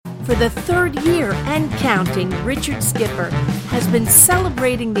For the third year and counting, Richard Skipper has been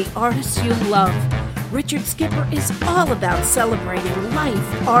celebrating the artists you love. Richard Skipper is all about celebrating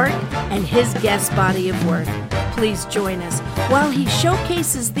life, art, and his guest body of work. Please join us while he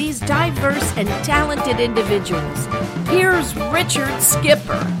showcases these diverse and talented individuals. Here's Richard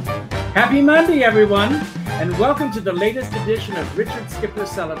Skipper. Happy Monday, everyone, and welcome to the latest edition of Richard Skipper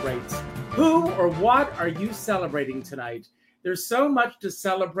Celebrates. Who or what are you celebrating tonight? There's so much to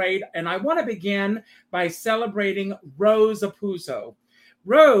celebrate, and I want to begin by celebrating Rose Apuzzo.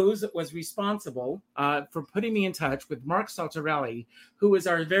 Rose was responsible for putting me in touch with Marc Saltarelli, who is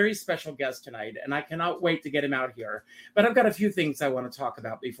our very special guest tonight, and I cannot wait to get him out here. But I've got a few things I want to talk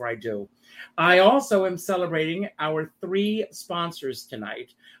about before I do. I also am celebrating our three sponsors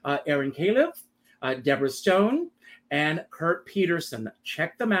tonight, Aaron Califf, Deborah Stone, and Kurt Peterson.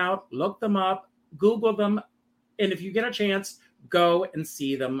 Check them out, look them up, Google them, and if you get a chance, go and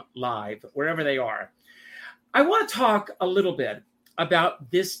see them live, wherever they are. I want to talk a little bit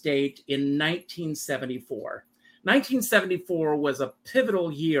about this date in 1974. 1974 was a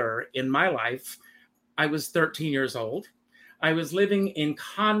pivotal year in my life. I was 13 years old. I was living in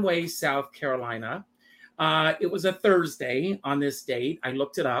Conway, South Carolina. It was a Thursday on this date. I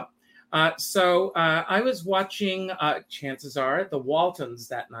looked it up. So I was watching, chances are, the Waltons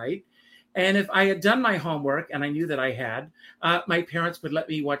that night. And if I had done my homework, and I knew that I had, my parents would let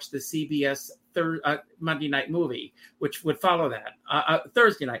me watch the CBS Monday night movie, which would follow that.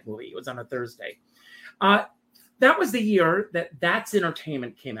 Thursday night movie. It was on a Thursday. That was the year that That's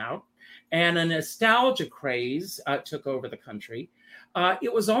Entertainment came out, and a nostalgia craze took over the country.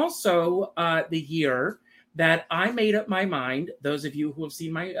 It was also the year that I made up my mind. Those of you who have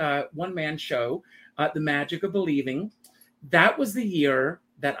seen my one-man show, The Magic of Believing, that was the year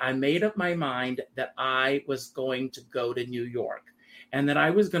that I made up my mind that I was going to go to New York and that I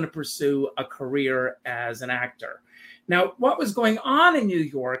was going to pursue a career as an actor. Now, what was going on in New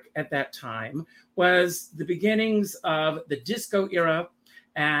York at that time was the beginnings of the disco era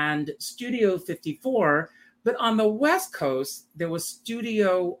and Studio 54, but on the West Coast, there was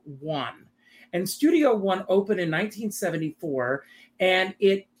Studio One. And Studio One opened in 1974, and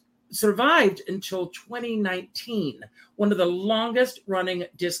it survived until 2019, one of the longest running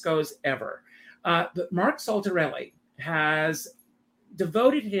discos ever. But Marc Saltarelli has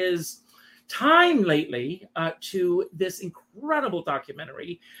devoted his time lately to this incredible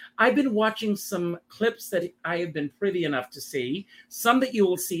documentary. I've been watching some clips that I have been privy enough to see, some that you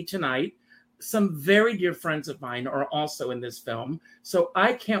will see tonight. Some very dear friends of mine are also in this film, so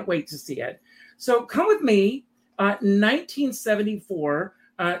I can't wait to see it. So come with me, 1974.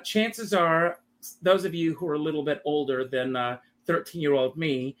 Chances are, those of you who are a little bit older than 13-year-old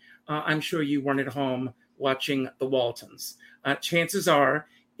me, I'm sure you weren't at home watching the Waltons. Chances are,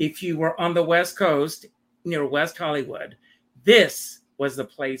 if you were on the West Coast, near West Hollywood, this was the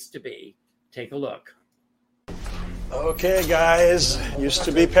place to be. Take a look. Okay, guys, used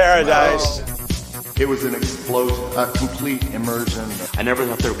to be paradise. It was an explosion, a complete immersion. I never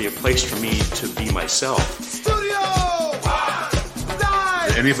thought there would be a place for me to be myself.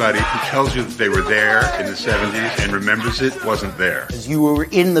 Anybody who tells you that they were there in the 70s and remembers it wasn't there. You were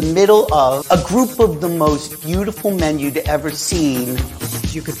in the middle of a group of the most beautiful men you'd ever seen.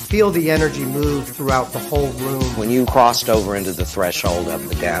 You could feel the energy move throughout the whole room. When you crossed over into the threshold of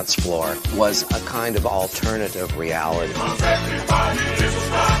the dance floor was a kind of alternative reality.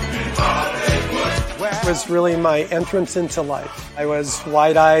 It was really my entrance into life. I was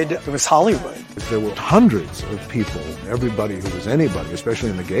wide-eyed. It was Hollywood. There were hundreds of people, everybody who was anybody, especially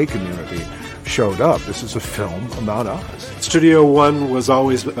in the gay community, showed up. This is a film about us. Studio One was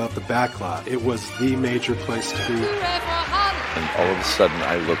always about the backlot. It was the major place to be. And all of a sudden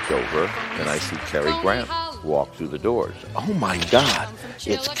I looked over and I see Cary Grant walk through the doors. Oh my God,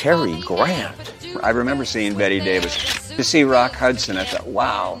 it's Cary Grant. I remember seeing Betty Davis. To see Rock Hudson, I thought,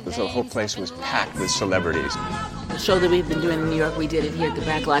 wow, the whole place was packed with celebrities. The show that we've been doing in New York, we did it here at the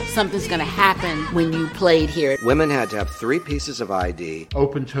Backlot. Something's going to happen when you played here. Women had to have 3 pieces of ID.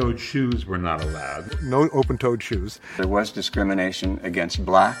 Open-toed shoes were not allowed. No open-toed shoes. There was discrimination against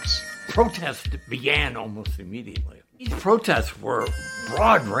blacks. Protests began almost immediately. These protests were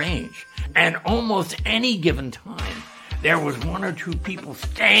broad range, and almost any given time, there was 1 or 2 people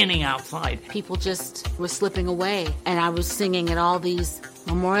standing outside. People just were slipping away, and I was singing at all these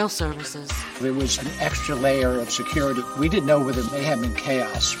memorial services. There was an extra layer of security. We didn't know whether mayhem and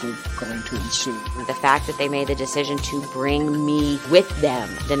chaos were going to ensue. The fact that they made the decision to bring me with them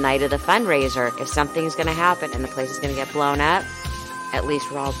the night of the fundraiser, if something's going to happen and the place is going to get blown up, at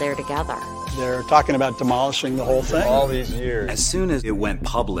least we're all there together. They're talking about demolishing the whole thing. All these years. As soon as it went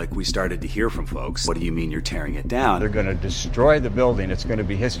public, we started to hear from folks. What do you mean you're tearing it down? They're going to destroy the building. It's going to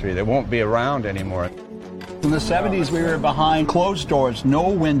be history. They won't be around anymore. In the 70s, we were behind closed doors, no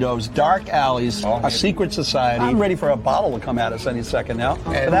windows, dark alleys, a secret society. I'm ready for a bottle to come at us any second now.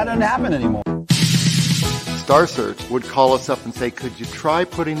 But that doesn't happen anymore. Star Search would call us up and say, could you try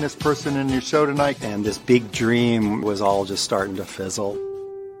putting this person in your show tonight? And this big dream was all just starting to fizzle.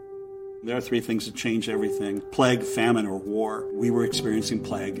 There are 3 things that change everything: plague, famine, or war. We were experiencing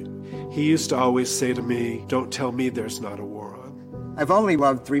plague. He used to always say to me, don't tell me there's not a war on. I've only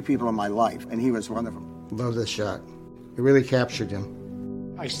loved 3 people in my life, and he was one of them. Love this shot. It really captured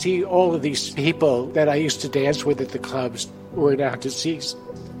him. I see all of these people that I used to dance with at the clubs who are now deceased.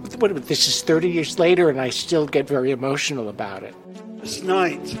 This is 30 years later, and I still get very emotional about it. This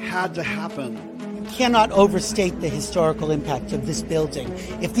night had to happen. Cannot overstate the historical impact of this building.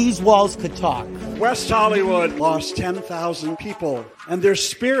 If these walls could talk. West Hollywood lost 10,000 people, and their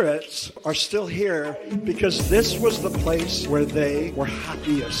spirits are still here because this was the place where they were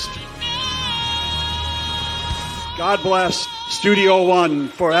happiest. God bless Studio One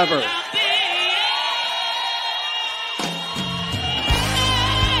forever.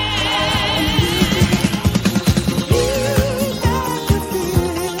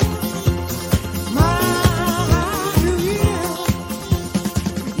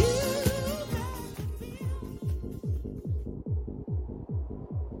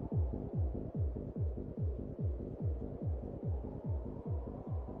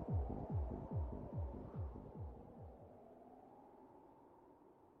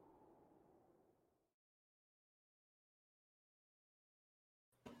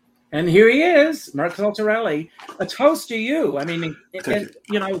 And here he is, Marc Saltarelli. A toast to you. I mean,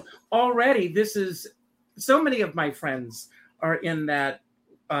 you know, already this is, so many of my friends are in that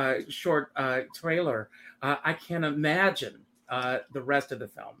short trailer. I can't imagine the rest of the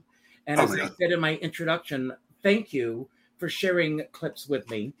film. And as I said in my introduction, thank you for sharing clips with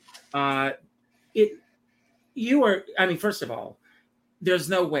me. You are, I mean, first of all, there's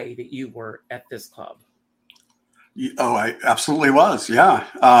no way that you were at this club. Oh, I absolutely was. Yeah.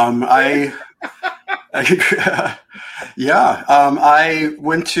 I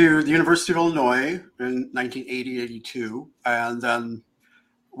went to the University of Illinois in 1980-82. And then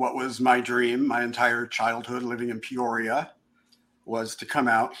what was my dream, my entire childhood living in Peoria, was to come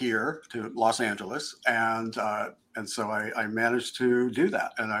out here to Los Angeles. And so I managed to do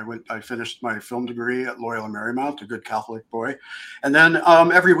that. And I finished my film degree at Loyola Marymount, a good Catholic boy. And then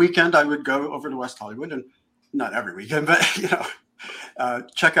every weekend I would go over to West Hollywood, and not every weekend, but, you know,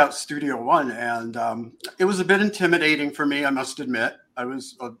 check out Studio One. And it was a bit intimidating for me, I must admit. I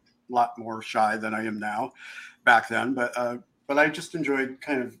was a lot more shy than I am now back then, but I just enjoyed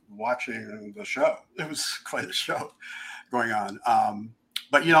kind of watching the show. It was quite a show going on.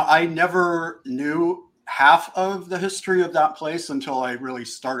 But, you know, I never knew half of the history of that place until I really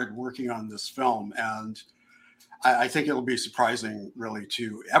started working on this film. And I think it'll be surprising, really,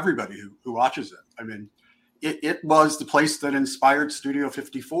 to everybody who watches it. I mean, it was the place that inspired Studio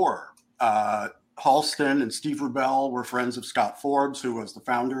 54. Halston and Steve Rubell were friends of Scott Forbes, who was the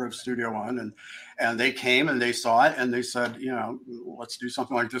founder of Studio One. And they came and they saw it and they said, you know, let's do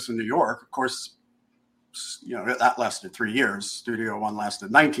something like this in New York. Of course, you know, that lasted 3 years. Studio One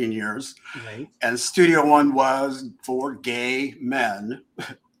lasted 19 years. Right. And Studio One was for gay men.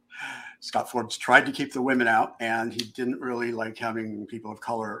 Scott Forbes tried to keep the women out, and he didn't really like having people of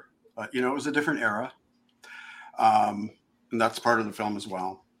color. But, you know, it was a different era. And that's part of the film as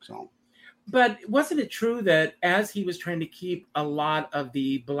well. So, but wasn't it true that as he was trying to keep a lot of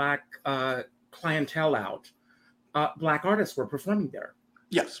the Black clientele out, Black artists were performing there?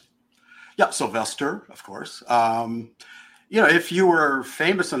 Yes. Yeah, Sylvester, of course. You know, if you were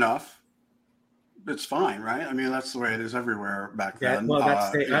famous enough, it's fine, right? I mean, that's the way it is everywhere back then. Well,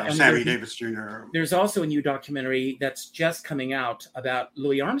 that's you know, Sammy Davis Jr. There's also a new documentary that's just coming out about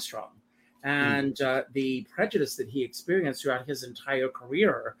Louis Armstrong and the prejudice that he experienced throughout his entire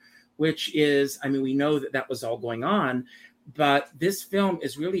career, which is, I mean, we know that that was all going on, but this film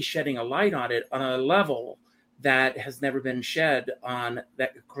is really shedding a light on it on a level that has never been shed on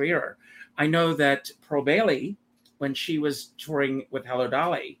that career. I know that Pearl Bailey, when she was touring with Hello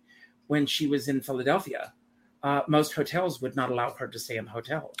Dolly, when she was in Philadelphia, most hotels would not allow her to stay in the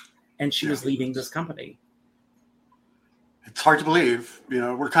hotel, and she was leaving this company. It's hard to believe, you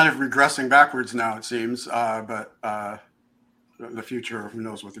know, we're kind of regressing backwards now, it seems, but the future, who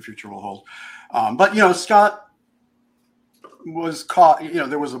knows what the future will hold. But, you know, Scott was caught, you know,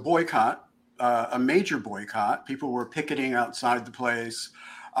 there was a boycott a major boycott. People were picketing outside the place.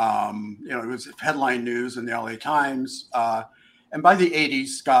 It was headline news in the LA Times. And by the 80s,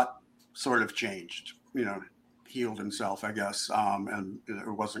 Scott sort of changed, healed himself, I guess, and it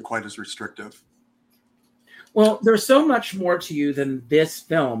wasn't quite as restrictive. Well, there's so much more to you than this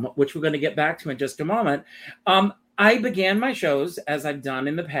film, which we're going to get back to in just a moment. I began my shows, as I've done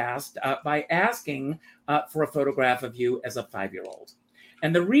in the past, by asking for a photograph of you as a 5-year-old.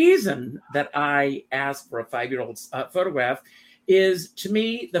 And the reason that I asked for a 5-year-old's photograph is, to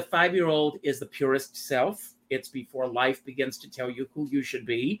me, the 5-year-old is the purest self. It's before life begins to tell you who you should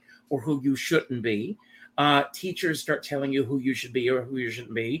be or who you shouldn't be. Teachers start telling you who you should be or who you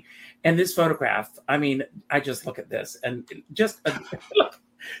shouldn't be. And this photograph, I mean, I just look at this and just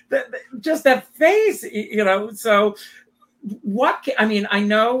that face, So I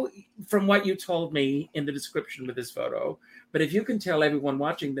know from what you told me in the description with this photo, but if you can tell everyone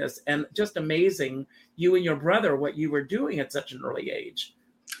watching this, and just amazing, you and your brother, what you were doing at such an early age.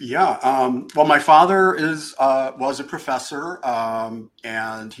 Yeah. Well, my father was a professor,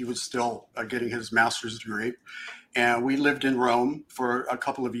 and he was still getting his master's degree. And we lived in Rome for a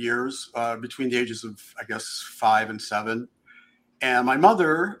couple of years between the ages of, I guess, 5 and 7. And my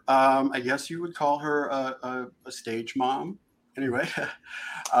mother, I guess you would call her a stage mom. Anyway,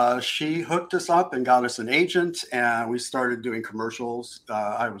 she hooked us up and got us an agent, and we started doing commercials.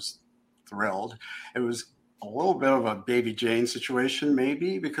 I was thrilled. It was a little bit of a Baby Jane situation,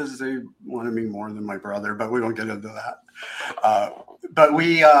 maybe, because they wanted me more than my brother, but we won't get into that. But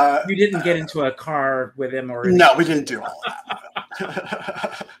we... you didn't get into a car with him or anything? No, we didn't do all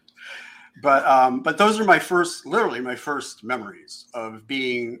that. But those are literally my first memories of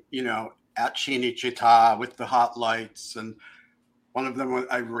being, at Cinecittà with the hot lights. And one of them,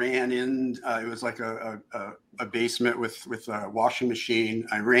 I ran in, it was like a basement with a washing machine.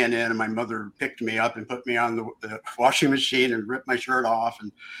 I ran in and my mother picked me up and put me on the washing machine and ripped my shirt off.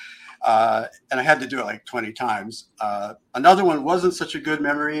 And I had to do it like 20 times. Another one wasn't such a good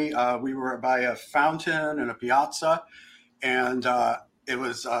memory. We were by a fountain and a piazza, and it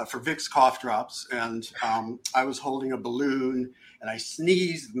was for Vicks cough drops. And I was holding a balloon and I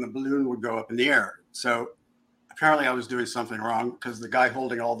sneezed and the balloon would go up in the air. So apparently I was doing something wrong because the guy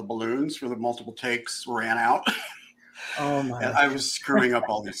holding all the balloons for the multiple takes ran out. Oh my! And I was screwing up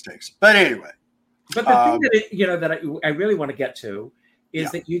all these takes. But anyway. But the thing that I really want to get to is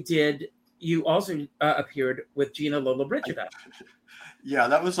that you also appeared with Gina Lollobrigida. Yeah,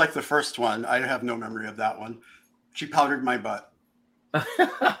 that was like the first one. I have no memory of that one. She powdered my butt. And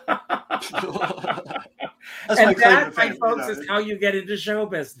that, my folks, is how you get into show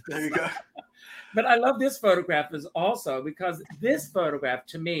business. There you go. But I love this photograph is also because this photograph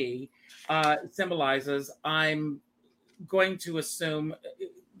to me symbolizes, I'm going to assume,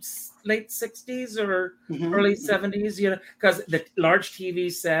 late 60s or early 70s, because the large TV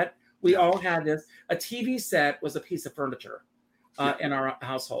set, we all had this. A TV set was a piece of furniture in our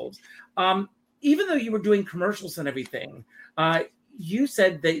households. Even though you were doing commercials and everything, you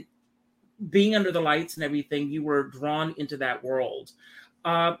said that being under the lights and everything, you were drawn into that world.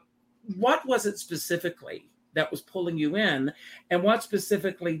 What was it specifically that was pulling you in, and what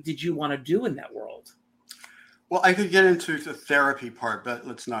specifically did you want to do in that world? Well, I could get into the therapy part, but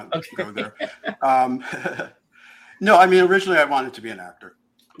let's not go there. No, I mean, originally I wanted to be an actor.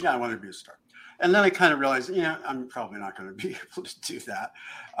 Yeah, I wanted to be a star. And then I kind of realized, I'm probably not going to be able to do that.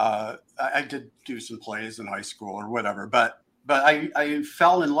 I did do some plays in high school or whatever, but I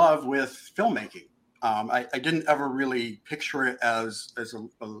fell in love with filmmaking. I didn't ever really picture it as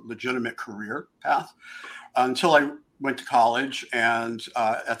a legitimate career path until I went to college and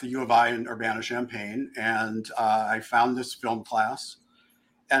at the U of I in Urbana-Champaign, and I found this film class,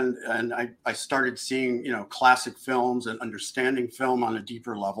 and I started seeing classic films and understanding film on a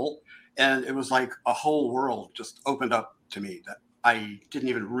deeper level, and it was like a whole world just opened up to me that I didn't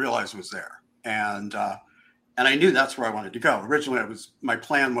even realize was there, and I knew that's where I wanted to go. Originally, my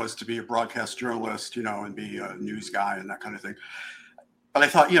plan was to be a broadcast journalist, and be a news guy and that kind of thing. But I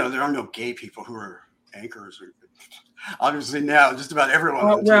thought, there are no gay people who are anchors. Obviously now, just about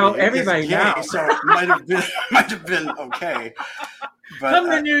everyone. Well, everybody gay, now. So it might have been okay. But, come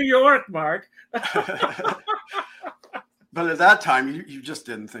to New York, Mark. But at that time, you just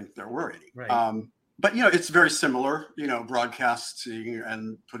didn't think there were any. Right. But, it's very similar, broadcasting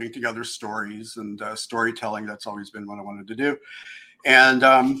and putting together stories and storytelling. That's always been what I wanted to do. And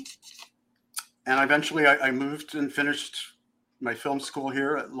eventually I moved and finished my film school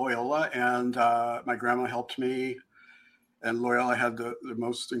here at Loyola. And my grandma helped me and Loyola had the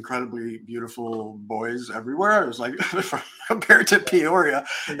most incredibly beautiful boys everywhere. It was like, compared to Peoria,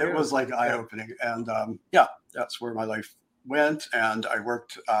 it was like eye-opening. And that's where my life went. And I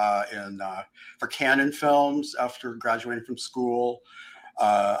worked for Canon Films after graduating from school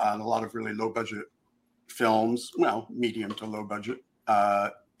on a lot of really low-budget films, well, medium to low budget,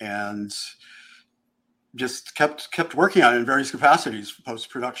 and just kept working on it in various capacities,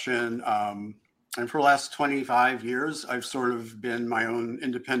 post-production. And for the last 25 years, I've sort of been my own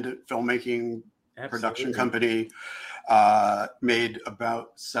independent filmmaking production company, made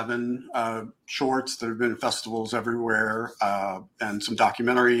about 7 shorts that have been in festivals everywhere, and some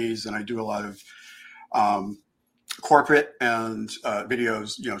documentaries. And I do a lot of corporate and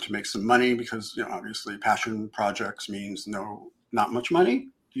videos, to make some money, because, obviously passion projects means not much money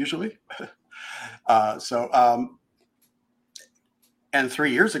usually. And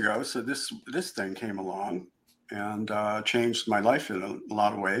 3 years ago, so this thing came along and changed my life in a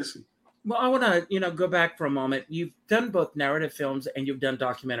lot of ways. Well, I want to, go back for a moment. You've done both narrative films and you've done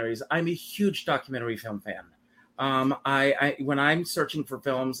documentaries. I'm a huge documentary film fan. I when I'm searching for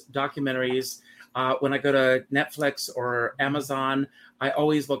films, documentaries, when I go to Netflix or Amazon, I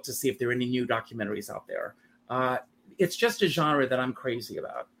always look to see if there are any new documentaries out there. It's just a genre that I'm crazy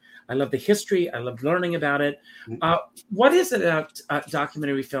about. I love the history. I love learning about it. What is it about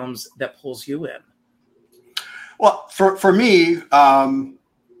documentary films that pulls you in? Well, for me, a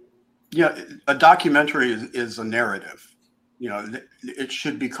documentary is a narrative. It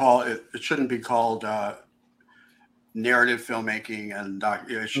should be called. It shouldn't be called narrative filmmaking, and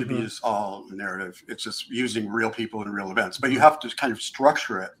it should be just all narrative. It's just using real people and real events. But you have to kind of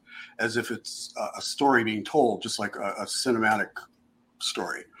structure it as if it's a story being told, just like a cinematic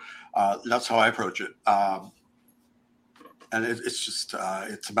story. That's how I approach it. And it's just,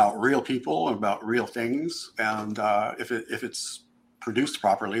 it's about real people, about real things. And if it's produced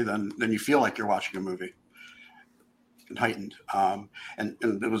properly, then you feel like you're watching a movie, and heightened. And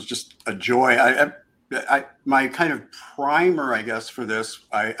it was just a joy. My kind of primer, I guess, for this,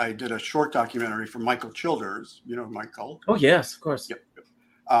 I did a short documentary for Michael Childers. You know Michael? Oh, yes, of course. Yep.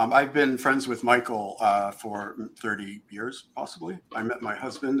 I've been friends with Michael for 30 years, possibly. I met my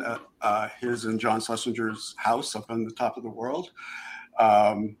husband at his and John Schlesinger's house up on the top of the world.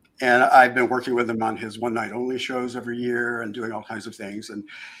 And I've been working with him on his one night only shows every year and doing all kinds of things. And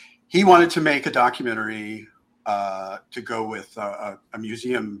he wanted to make a documentary to go with a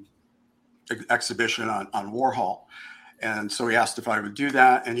museum exhibition on Warhol. And so he asked if I would do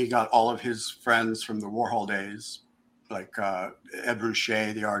that. And he got all of his friends from the Warhol days, like Ed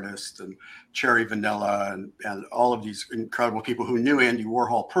Ruscha, the artist, and Cherry Vanilla, and all of these incredible people who knew Andy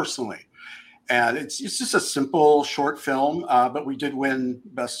Warhol personally. And it's just a simple short film, but we did win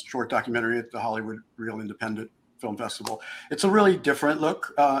Best Short Documentary at the Hollywood Real Independent Film Festival. It's a really different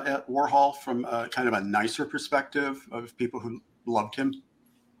look at Warhol from kind of a nicer perspective of people who loved him,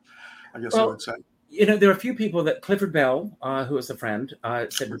 I guess I would say. There are a few people that Clifford Bell, who is a friend,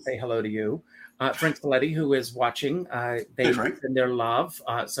 said to say hello to you. Frank Folletti, who is watching, they send their love.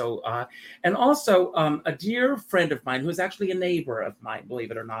 And also a dear friend of mine, who is actually a neighbor of mine, believe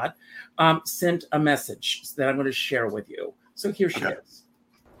it or not, sent a message that I'm going to share with you. So here she is.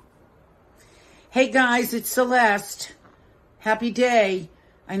 Hey guys, it's Celeste. Happy day.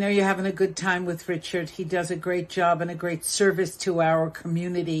 I know you're having a good time with Richard. He does a great job and a great service to our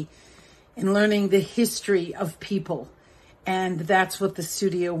community in learning the history of people. And that's what the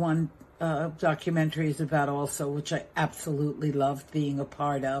Studio One documentary is about also, which I absolutely loved being a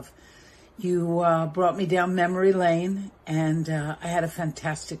part of. You brought me down memory lane, and I had a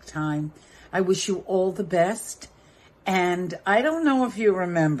fantastic time. I wish you all the best. And I don't know if you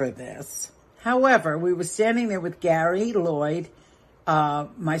remember this. However, we were standing there with Gary, Lloyd,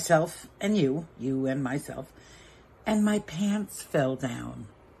 myself, and you and myself, and my pants fell down.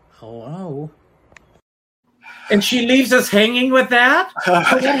 Hello? And she leaves us hanging with that?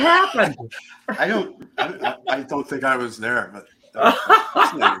 What happened? I don't think I was there, but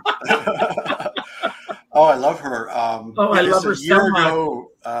oh, I love her. I love her so much.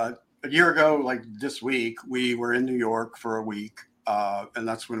 A year ago, like this week, we were in New York for a week, and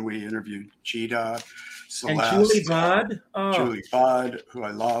that's when we interviewed Cheetah, Celeste, and Julie Budd. Julie Budd, who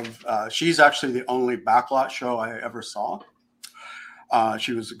I love. She's actually the only backlot show I ever saw.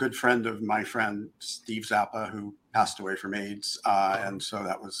 She was a good friend of my friend Steve Zappa, who passed away from AIDS, and so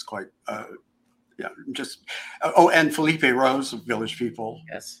that was quite, and Felipe Rose of Village People,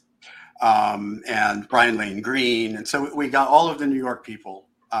 yes, and Brian Lane Green, and so we got all of the New York people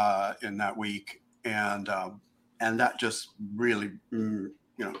in that week, and that just really,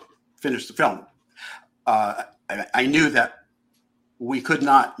 finished the film. I knew that we could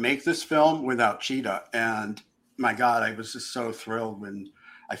not make this film without Cheetah. And my God, I was just so thrilled when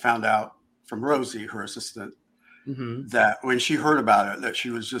I found out from Rosie, her assistant, that when she heard about it, that she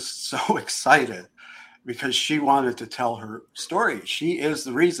was just so excited because she wanted to tell her story. She is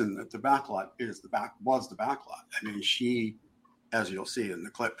the reason that the backlot was the backlot. I mean, she, as you'll see in the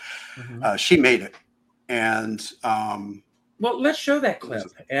clip, she made it. And well, let's show that clip.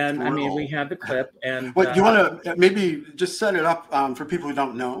 And I mean, we have the clip. And well, you want to maybe just set it up for people who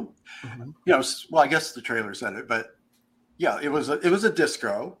don't know? You know, well, I guess the trailer said it, but yeah, it was a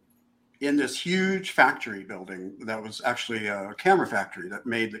disco in this huge factory building that was actually a camera factory that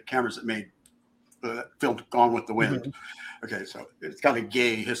made the cameras that made filmed Gone with the Wind. Okay, so it's got a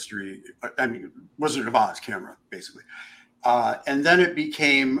gay history. I mean, Wizard of Oz camera, basically. And then it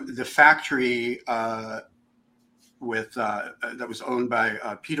became the factory with that was owned by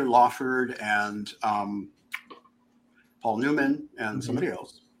Peter Lawford and Paul Newman and somebody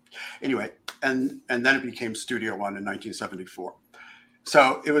else. Anyway, and then it became Studio One in 1974.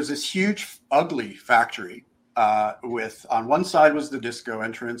 So it was this huge, ugly factory with, on one side was the disco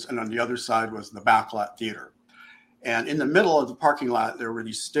entrance, and on the other side was the backlot theater. And in the middle of the parking lot, there were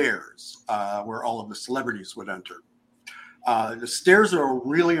these stairs where all of the celebrities would enter. The stairs are a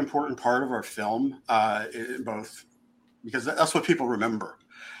really important part of our film, both because that's what people remember.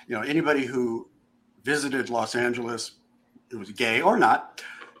 You know, anybody who visited Los Angeles, who was gay or not,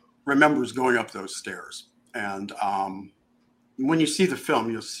 remembers going up those stairs. And when you see the film,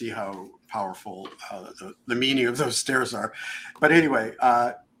 you'll see how powerful the meaning of those stairs are. But anyway,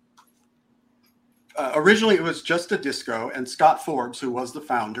 originally it was just a disco, and Scott Forbes, who was the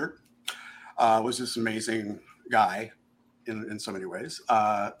founder, was this amazing guy in so many ways,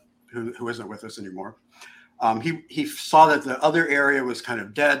 who isn't with us anymore. He saw that the other area was kind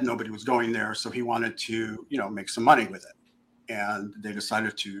of dead, nobody was going there, so he wanted to, you know, make some money with it. And they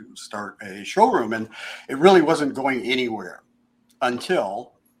decided to start a showroom, and it really wasn't going anywhere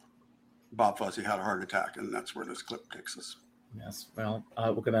until Bob Fosse had a heart attack, and that's where this clip takes us. Yes, well,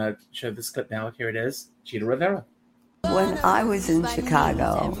 we're going to show this clip now. Here it is, Cheetah Rivera. When I was in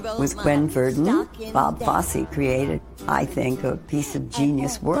Chicago with Gwen Verdon, Bob Fosse created, I think, a piece of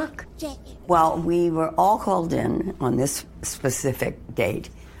genius work. Well, we were all called in on this specific date.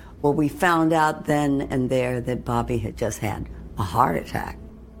 Well, we found out then and there that Bobby had just had a heart attack.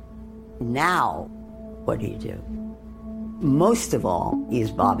 Now, what do you do? Most of all, is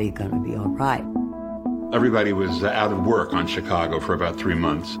Bobby going to be all right? Everybody was out of work on Chicago for about 3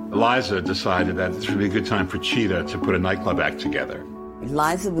 months. Eliza decided that this would be a good time for Cheetah to put a nightclub act together.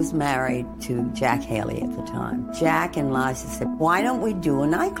 Eliza was married to Jack Haley at the time. Jack and Eliza said, why don't we do a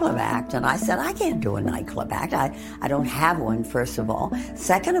nightclub act? And I said, I can't do a nightclub act. I don't have one, first of all.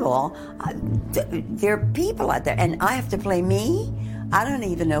 Second of all, there are people out there, and I have to play me? I don't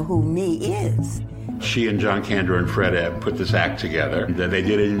even know who me is. She and John Kander and Fred Ebb put this act together. They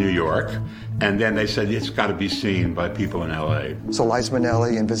did it in New York. And then they said, it's got to be seen by people in L.A. So Liza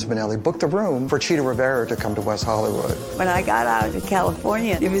Minnelli and Vince Minnelli booked a room for Cheetah Rivera to come to West Hollywood. When I got out to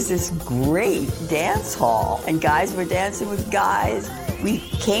California, there was this great dance hall, and guys were dancing with guys. We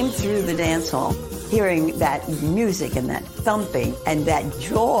came through the dance hall hearing that music and that thumping and that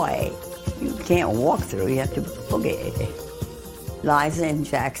joy. You can't walk through, you have to boogie. Liza and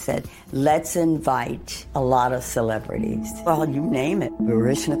Jack said, let's invite a lot of celebrities. Well, you name it.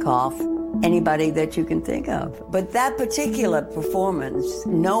 Baryshnikov, anybody that you can think of. But that particular performance,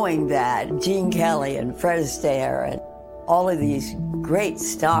 knowing that Gene Kelly and Fred Astaire and all of these great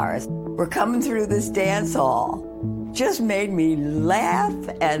stars were coming through this dance hall, just made me laugh,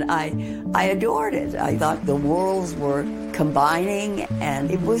 and I adored it. I thought the worlds were combining,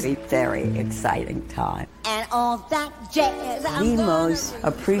 and it was a very exciting time. And all that jazz. The most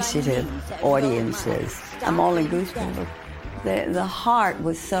appreciative audiences. I'm all in goosebumps. The heart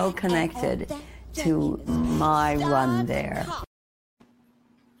was so connected to my run there.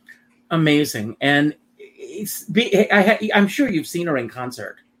 Amazing. And I'm sure you've seen her in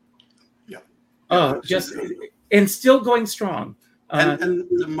concert. Yeah. Oh, just... And still going strong. And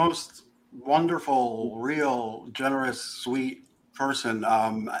the most wonderful, real, generous, sweet person.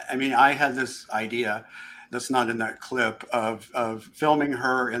 I mean, I had this idea that's not in that clip of filming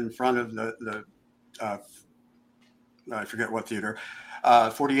her in front of the I forget what theater,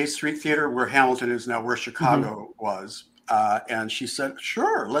 48th Street Theater, where Hamilton is now, where Chicago was. And she said,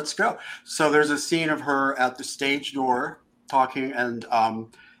 sure, let's go. So there's a scene of her at the stage door talking, and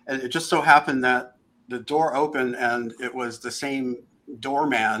it just so happened that the door opened, and it was the same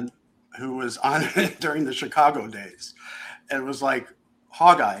doorman who was on it during the Chicago days. And it was like,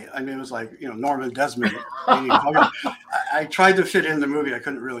 Hog-Eye. I mean, it was like, Norman Desmond eating Hog-Eye. I tried to fit in the movie. I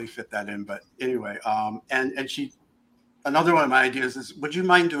couldn't really fit that in, but anyway. And she, another one of my ideas is, would you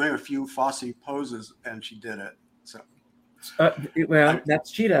mind doing a few Fosse poses? And she did it. So.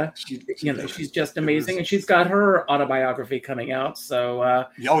 That's Cheetah. She's just amazing, and she's got her autobiography coming out. So, I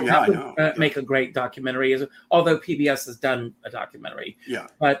know. Make a great documentary. Although PBS has done a documentary,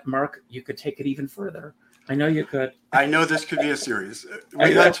 But Marc, you could take it even further. I know you could. I know this could be a series.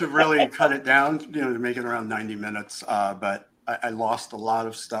 We had to really cut it down, to make it around 90 minutes. But I lost a lot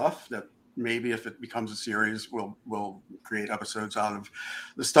of stuff that maybe if it becomes a series, we'll create episodes out of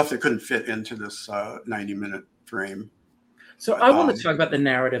the stuff that couldn't fit into this 90-minute frame. So I want to talk about the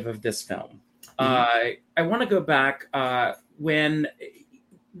narrative of this film. I want to go back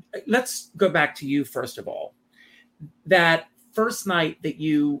let's go back to you first of all. That first night that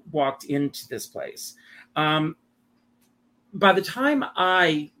you walked into this place. By the time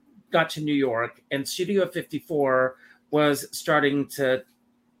I got to New York and Studio 54 was starting to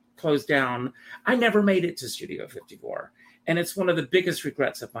close down, I never made it to Studio 54. And it's one of the biggest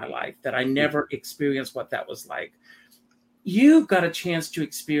regrets of my life that I never experienced what that was like. You got a chance to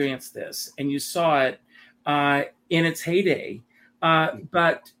experience this and you saw it in its heyday.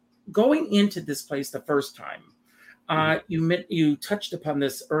 But going into this place the first time, you touched upon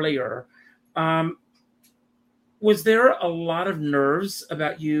this earlier. Was there a lot of nerves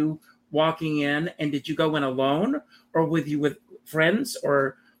about you walking in, and did you go in alone or with friends,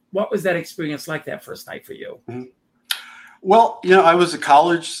 or what was that experience like that first night for you? Mm-hmm. Well, I was a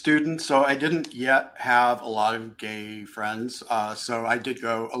college student, so I didn't yet have a lot of gay friends. So I did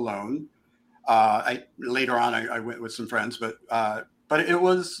go alone. Later on, I went with some friends, but it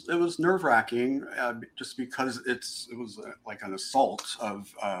was nerve-wracking just because it was like an assault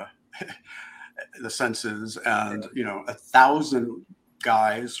of the senses, and 1,000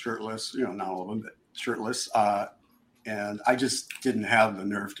 guys shirtless. Not all of them, but shirtless. And I just didn't have the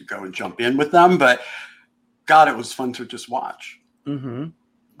nerve to go and jump in with them, but. God, it was fun to just watch. Mm-hmm.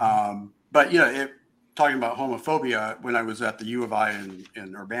 But talking about homophobia, when I was at the U of I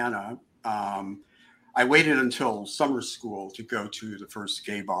in Urbana, I waited until summer school to go to the first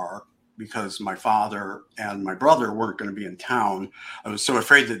gay bar because my father and my brother weren't going to be in town. I was so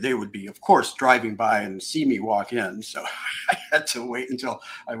afraid that they would be, of course, driving by and see me walk in. So I had to wait until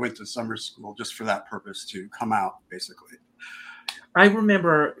I went to summer school just for that purpose to come out, basically. I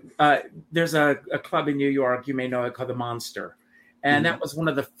remember there's a club in New York, you may know it, called the Monster. And that was one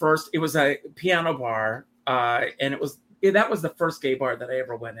of the first, it was a piano bar. And that was the first gay bar that I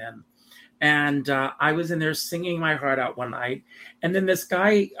ever went in. And I was in there singing my heart out one night. And then this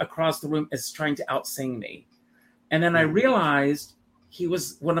guy across the room is trying to out-sing me. And then I realized he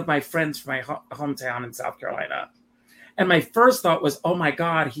was one of my friends from my hometown in South Carolina. And my first thought was, oh my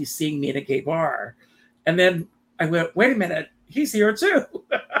God, he's seeing me in a gay bar. And then I went, wait a minute. He's here too.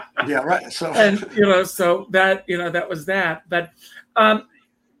 Yeah, right. So, and so that was that. But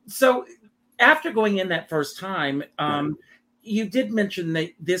so after going in that first time, you did mention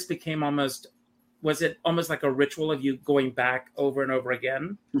that this became was it almost like a ritual of you going back over and over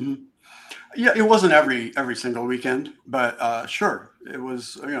again? Mm-hmm. Yeah, it wasn't every single weekend, but sure, it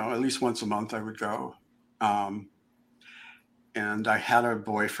was. At least once a month I would go. And I had a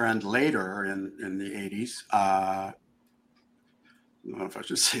boyfriend later in the 80s. I don't know if I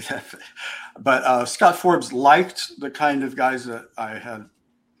should say that, but Scott Forbes liked the kind of guys that I had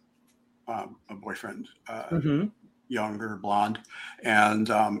a boyfriend, younger, blonde. And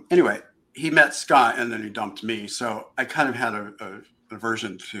anyway, he met Scott and then he dumped me. So I kind of had a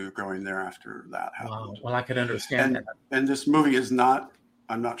aversion to going there after that happened. Wow. Well, I can understand that. And this movie is not,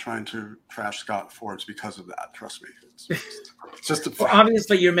 I'm not trying to trash Scott Forbes because of that. Trust me. It's just well,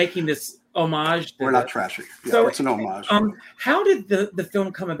 obviously you're making this homage. We're not trashing. Yeah, so it's an homage. How did the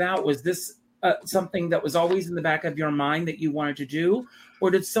film come about? Was this something that was always in the back of your mind that you wanted to do? Or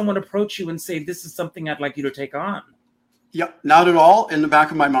did someone approach you and say, this is something I'd like you to take on? Yep, not at all in the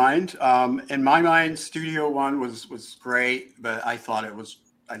back of my mind. In my mind, Studio One was great, but I thought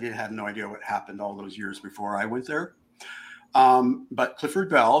I had no idea what happened all those years before I went there. But Clifford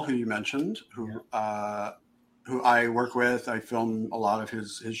Bell, who you mentioned, who I work with, I film a lot of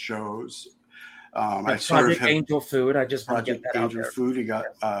his shows. Project Angel Food. I just want to get that out there. Project Angel Food. He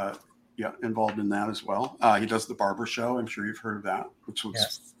got involved in that as well. He does the barber show. I'm sure you've heard of that, which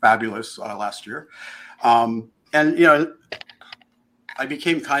was fabulous last year. And I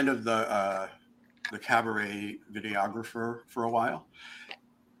became kind of the cabaret videographer for a while.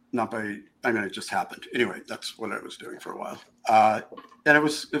 It just happened. Anyway, that's what I was doing for a while. And it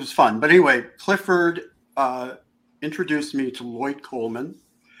was fun. But anyway, Clifford introduced me to Lloyd Coleman,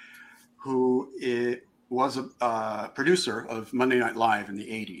 who was a producer of Monday Night Live in the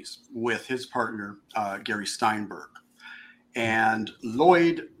 80s with his partner, Gary Steinberg. And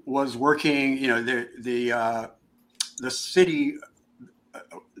Lloyd was working, the city,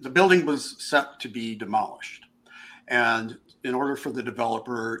 the building was set to be demolished. And in order for the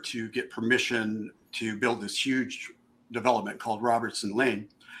developer to get permission to build this huge development called Robertson Lane,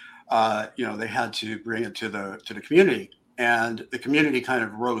 they had to bring it to the community. And the community kind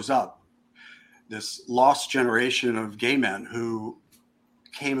of rose up, this lost generation of gay men who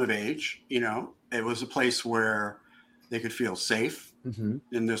came of age. It was a place where they could feel safe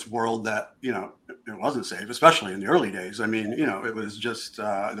in this world that, it wasn't safe, especially in the early days. I mean, it was just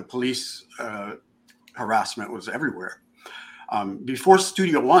the police harassment was everywhere. Before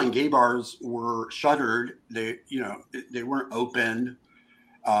Studio One, gay bars were shuttered. They weren't open.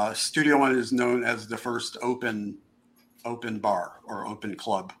 Studio One is known as the first open bar or open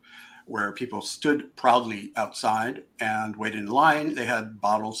club, where people stood proudly outside and waited in line. They had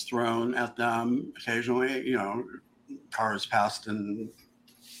bottles thrown at them occasionally. Cars passed and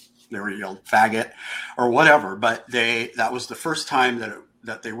they were yelled faggot or whatever. But that was the first time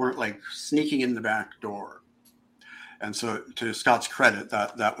that they weren't like sneaking in the back door. And so, to Scott's credit,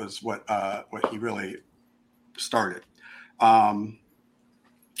 that was what he really started. So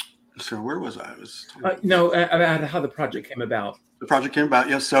where was I? About how the project came about. The project came about,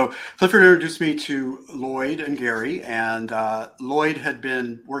 yes. So Clifford introduced me to Lloyd and Gary, and Lloyd had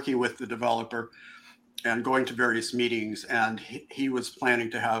been working with the developer and going to various meetings, and he was planning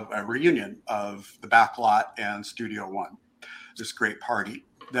to have a reunion of the Backlot and Studio One, this great party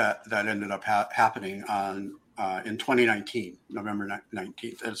that ended up happening in 2019, November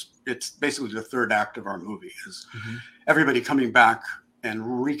 19th. It's basically the third act of our movie, is everybody coming back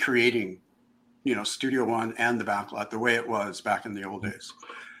and recreating, Studio One and the Backlot the way it was back in the old days.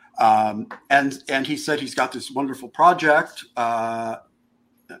 And he said he's got this wonderful project.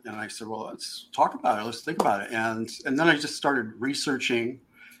 And I said, well, let's talk about it. Let's think about it. And then I just started researching.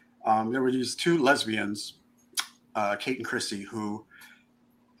 There were these two lesbians, Kate and Chrissy, who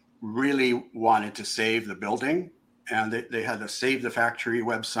really wanted to save the building. And they had a Save the Factory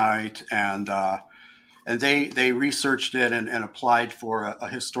website. And they researched it and applied for a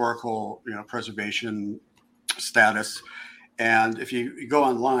historical, preservation status. And if you go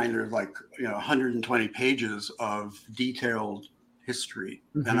online, there's 120 pages of detailed history.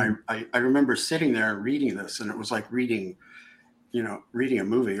 And I remember sitting there and reading this, and it was like reading a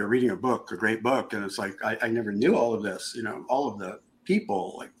movie or reading a book, a great book. And it's like, I never knew all of this, all of the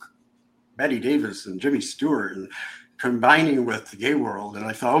people like Betty Davis and Jimmy Stewart, and combining with the gay world. And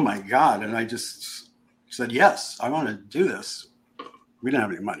I thought, oh my God. And I just said, yes, I want to do this. We didn't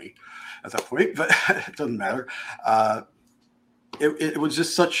have any money at that point, but it doesn't matter. It was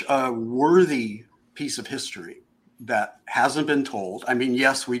just such a worthy piece of history that hasn't been told. I mean,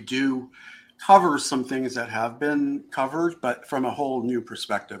 yes, we do cover some things that have been covered, but from a whole new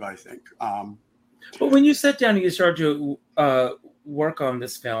perspective, I think. But when you sat down and you started to work on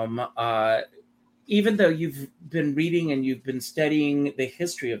this film, even though you've been reading and you've been studying the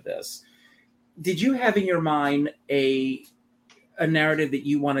history of this, did you have in your mind a narrative that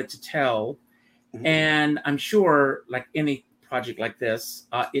you wanted to tell? And I'm sure, like any project like this,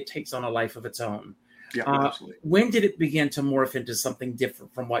 it takes on a life of its own. Yeah, absolutely. When did it begin to morph into something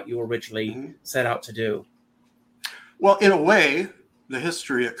different from what you originally set out to do? Well, in a way, the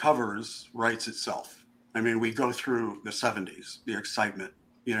history it covers writes itself. I mean, we go through the 70s, the excitement,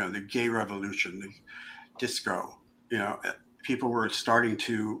 the gay revolution, the disco, people were starting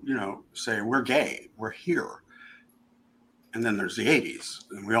to, say, we're gay, we're here. And then there's the 80s,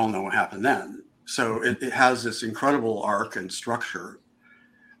 and we all know what happened then. So it has this incredible arc and structure.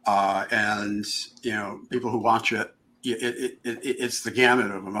 And people who watch it, it's the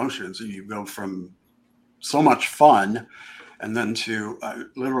gamut of emotions. You go from so much fun, and then to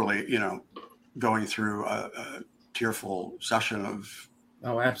literally, going through a tearful session of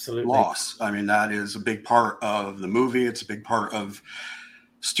absolutely loss. I mean, that is a big part of the movie. It's a big part of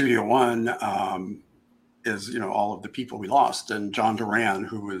Studio One. Is all of the people we lost, and John Duran,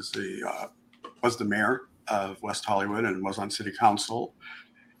 who was the mayor of West Hollywood and was on city council.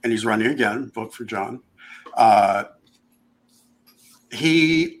 And he's running again. Vote for John. The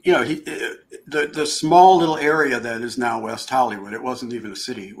small little area that is now West Hollywood, it wasn't even a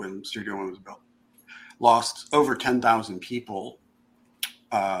city when Studio One was built, lost over 10,000 people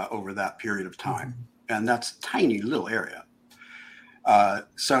over that period of time. And that's a tiny little area.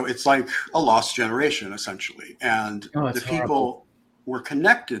 So it's like a lost generation, essentially. And the people were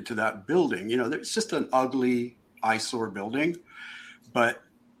connected to that building. It's just an ugly eyesore building, but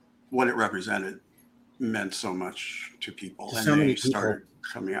what it represented meant so much to people. So many people started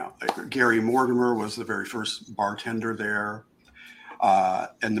coming out. Like Gary Mortimer was the very first bartender there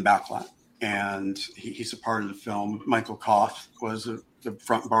in the back lot. And he's a part of the film. Michael Koff was the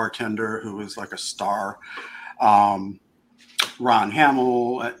front bartender who was like a star. Ron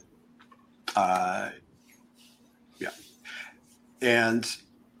Hamill, And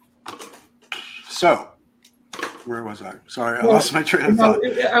so, where was I? Sorry, I lost my train of thought.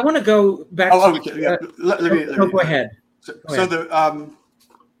 I want to go back. Let me go ahead.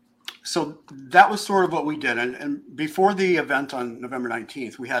 So that was sort of what we did. And before the event on November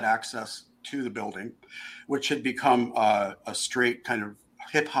 19th, we had access to the building, which had become a straight kind of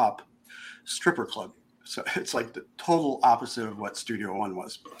hip hop stripper club. So it's like the total opposite of what Studio One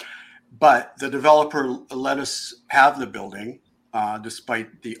was. But the developer let us have the building,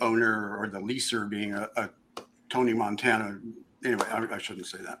 despite the owner or the leaser being a Tony Montana. Anyway, I shouldn't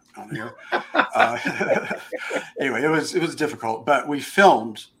say that on here. Anyway, it was difficult, but we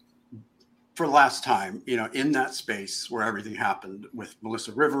filmed for the last time, in that space where everything happened, with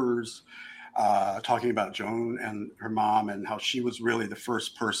Melissa Rivers talking about Joan and her mom and how she was really the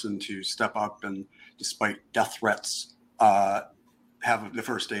first person to step up and, despite death threats, have the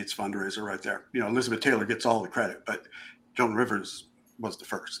first AIDS fundraiser right there. Elizabeth Taylor gets all the credit, but Joan Rivers was the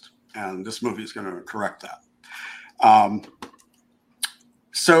first, and this movie is going to correct that.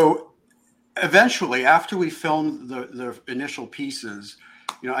 So eventually, after we filmed the initial pieces,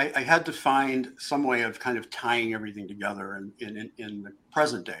 I had to find some way of kind of tying everything together in the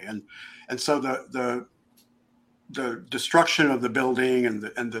present day, and so the destruction of the building and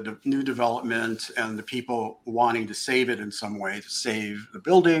the new development and the people wanting to save it in some way, to save the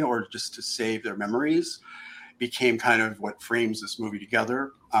building or just to save their memories, became kind of what frames this movie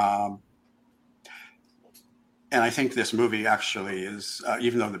together. And I think this movie actually is,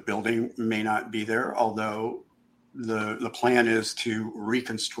 even though the building may not be there, although the plan is to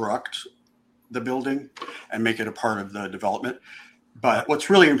reconstruct the building and make it a part of the development. But what's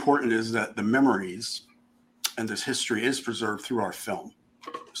really important is that the memories and this history is preserved through our film.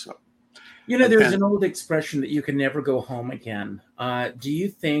 So, there's an old expression that you can never go home again. Do you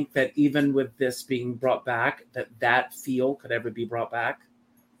think that even with this being brought back, that feel could ever be brought back?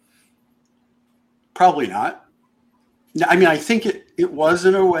 Probably not. I mean, I think it was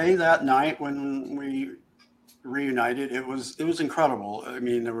in a way that night when we reunited. It was incredible. I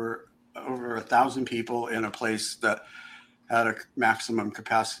mean, there were over 1,000 people in a place that had a maximum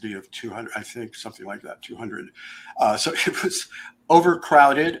capacity of 200, I think, something like that, 200. So it was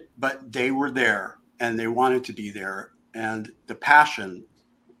overcrowded, but they were there and they wanted to be there. And the passion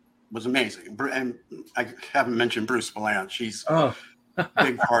was amazing. And I haven't mentioned Bruce Belan. She's a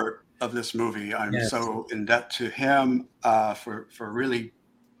big part of this movie. I'm so in debt to him for really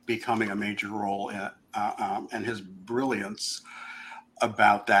becoming a major role and his brilliance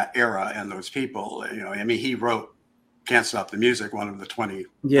about that era and those people. I mean, he wrote Can't Stop the Music, one of the 20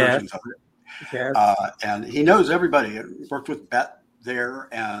 versions of it. Yes. And he knows everybody. Worked with Bet there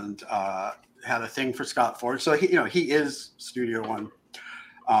and had a thing for Scott Ford. So he is Studio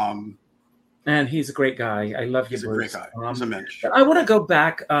One. And he's a great guy. I love you, Bruce. Bruce. He's a great guy. He's a mensch. I want to go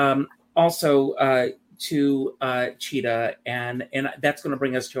back also to Cheetah, and that's going to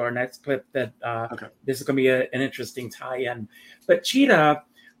bring us to our next clip. That This is going to be an interesting tie-in. But Cheetah,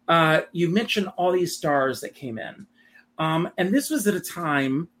 you mentioned all these stars that came in. And this was at a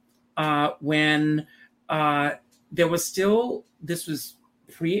time when there was still, this was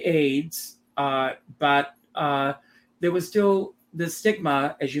pre-AIDS, but there was still the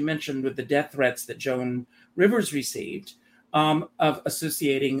stigma, as you mentioned, with the death threats that Joan Rivers received, of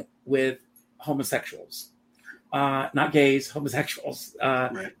associating with homosexuals, not gays, homosexuals,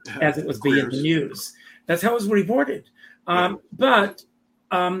 as it was being in the news. That's how it was reported. But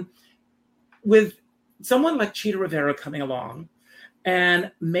with someone like Cheetah Rivera coming along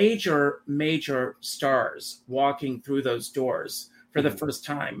and major stars walking through those doors for the first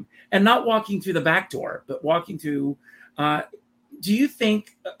time, and not walking through the back door, but walking through, do you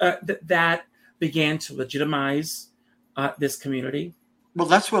think that began to legitimize this community? Well,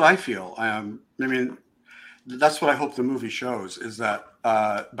 that's what I feel. I mean, that's what I hope the movie shows, is that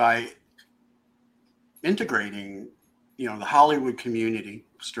by integrating, the Hollywood community,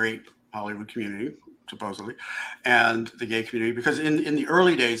 straight Hollywood community, supposedly, and the gay community, because in the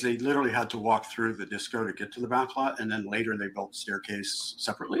early days, they literally had to walk through the disco to get to the back lot, and then later they built staircase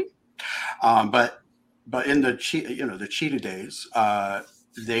separately. But in the Cheetah days,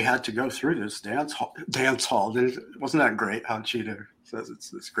 they had to go through this dance hall. Wasn't that great how Cheetah says it's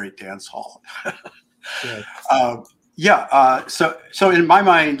this great dance hall? So in my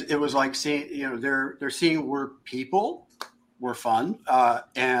mind, it was like seeing, they're seeing where people were fun,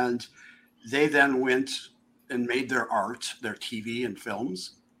 and they then went and made their art, their TV and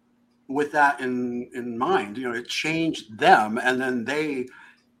films, with that in mind. It changed them, and then they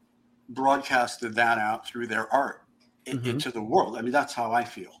broadcasted that out through their art into the world. I mean, that's how I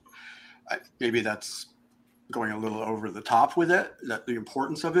feel. Maybe that's going a little over the top with it, the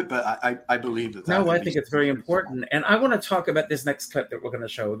importance of it, but I believe that. No, I think it's very important. And I want to talk about this next clip that we're going to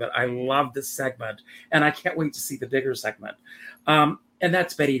show, that I love this segment, and I can't wait to see the bigger segment. And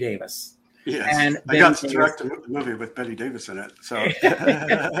that's Betty Davis. Yes, and I got to direct a movie with Betty Davis in it. So,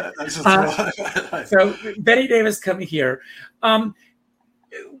 so Betty Davis coming here.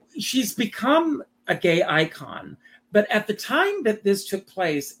 She's become a gay icon, but at the time that this took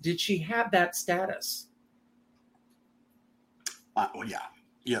place, did she have that status? Well, yeah.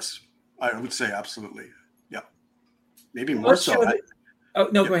 Yes. I would say absolutely. Yeah. Maybe more so.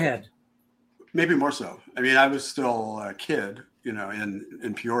 Go ahead. Maybe more so. I mean, I was still a kid,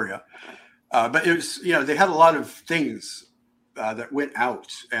 in Peoria. But it was, they had a lot of things that went out.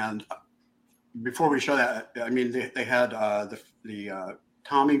 And before we show that, I mean, they had the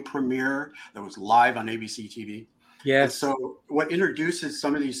Tommy premiere that was live on ABC TV. Yes. And so what introduces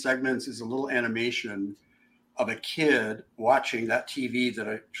some of these segments is a little animation of a kid watching that TV that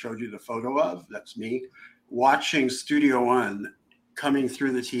I showed you the photo of. That's me watching Studio One coming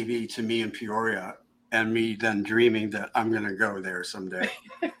through the TV to me in Peoria, and me then dreaming that I'm going to go there someday.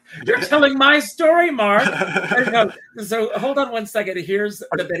 You're telling my story, Mark. So hold on one second. Here's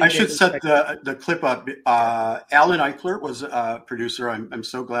the Betty I should Davis set the clip up. Alan Eichler was a producer. I'm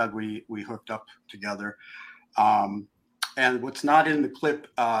so glad we hooked up together. And what's not in the clip,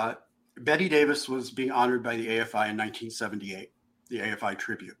 Betty Davis was being honored by the AFI in 1978, the AFI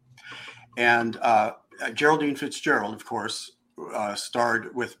tribute. And Geraldine Fitzgerald, of course,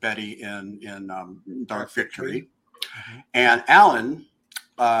 starred with Betty in Dark Victory. And Alan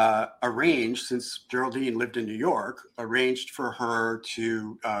arranged, since Geraldine lived in New York, arranged for her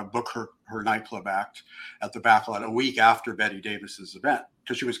to book her nightclub act at the Backlot a week after Betty Davis's event,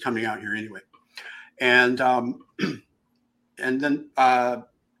 because she was coming out here anyway. And then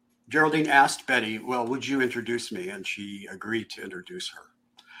Geraldine asked Betty, well, would you introduce me? And she agreed to introduce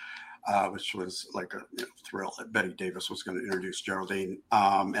her, which was like a thrill that Betty Davis was going to introduce Geraldine.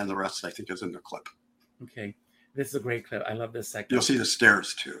 And the rest, I think, is in the clip. Okay. This is a great clip. I love this segment. You'll see the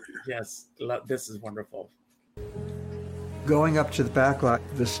stairs, too. Yes. This is wonderful. Going up to the backlot,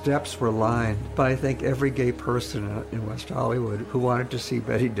 the steps were lined by, I think, every gay person in West Hollywood who wanted to see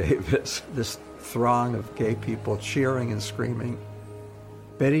Betty Davis. This throng of gay people cheering and screaming.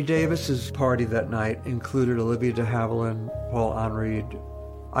 Betty Davis's party that night included Olivia de Havilland, Paul Henreid.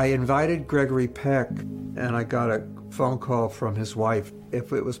 I invited Gregory Peck, and I got a phone call from his wife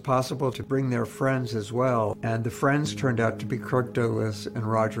if it was possible to bring their friends as well. And the friends turned out to be Kirk Douglas and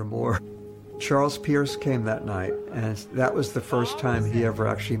Roger Moore. Charles Pierce came that night, and that was the first time he ever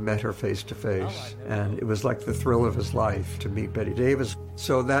actually met her face to face. And it was like the thrill of his life to meet Betty Davis.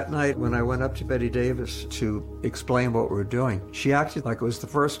 So that night when I went up to Betty Davis to explain what we were doing, she acted like it was the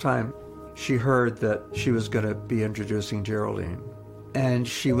first time she heard that she was going to be introducing Geraldine. And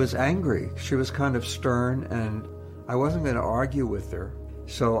she was angry. She was kind of stern, and I wasn't going to argue with her.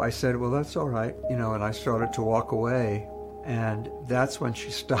 So I said, well, that's all right, and I started to walk away. And that's when she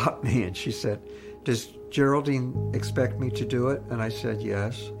stopped me and she said, does Geraldine expect me to do it? And I said,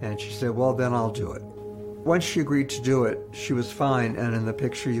 yes. And she said, well, then I'll do it. Once she agreed to do it, she was fine. And in the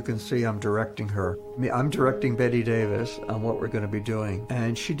picture you can see I'm directing her. I'm directing Betty Davis on what we're going to be doing.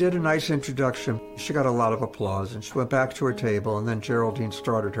 And she did a nice introduction. She got a lot of applause and she went back to her table, and then Geraldine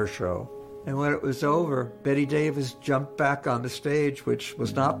started her show. And when it was over, Betty Davis jumped back on the stage, which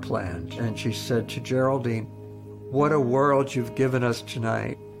was not planned. And she said to Geraldine, what a world you've given us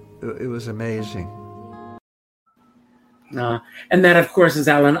tonight. It was amazing. And that, of course, is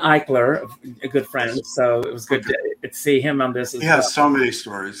Alan Eichler, a good friend. So it was good to see him on this as well. He has so many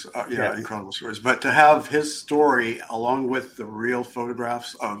stories. Incredible stories. But to have his story along with the real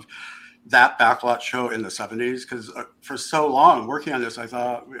photographs of that Backlot show in the 70s, because for so long working on this, I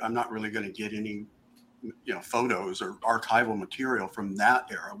thought I'm not really going to get any photos or archival material from that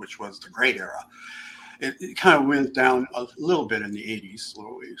era, which was the great era. It kind of went down a little bit in the 80s,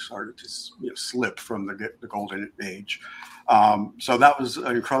 slowly started to slip from the golden age. So that was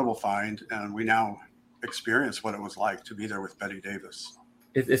an incredible find, and we now experience what it was like to be there with Betty Davis.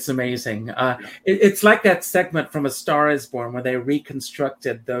 It's amazing. It's like that segment from A Star Is Born where they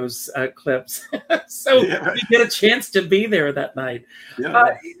reconstructed those clips. So you get a chance to be there that night.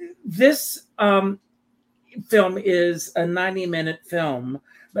 This film is a 90-minute film,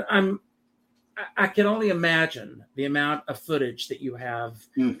 but I can only imagine the amount of footage that you have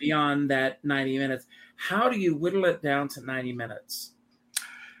beyond that 90 minutes. How do you whittle it down to 90 minutes?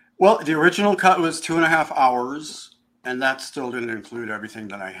 Well, the original cut was 2.5 hours, and that still didn't include everything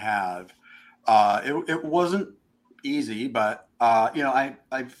that I have. It wasn't easy, but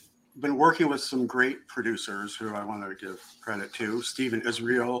I've been working with some great producers who I want to give credit to: Stephen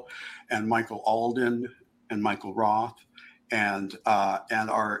Israel and Michael Alden and Michael Roth, and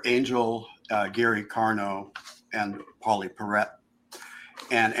our angel Gary Carno and Polly Perrette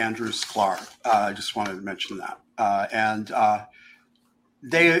and Andrew Sklar. I just wanted to mention that.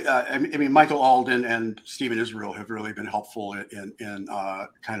 Michael Alden and Stephen Israel have really been helpful in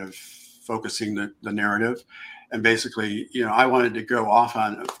kind of focusing the narrative. And basically, I wanted to go off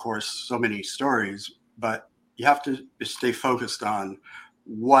on, of course, so many stories, but you have to stay focused on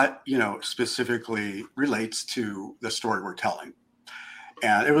what, specifically relates to the story we're telling.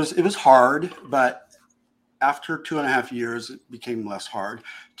 And it was hard, but after 2.5 years, it became less hard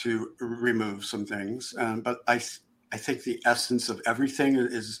to remove some things. But I think the essence of everything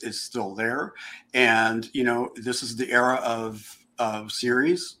is still there. And, this is the era of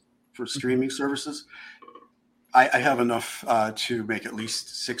series for streaming services. I have enough to make at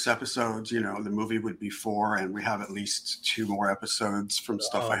least 6 episodes. The movie would be 4, and we have at least 2 more episodes from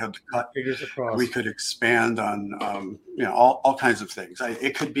stuff I had to cut. Fingers crossed. We could expand on, all kinds of things.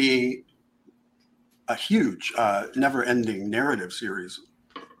 It could be a huge, never-ending narrative series.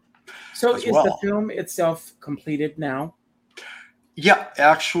 So is the film itself completed now? Yeah,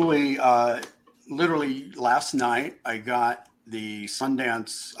 actually, literally last night I got the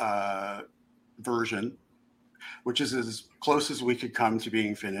Sundance version, which is as close as we could come to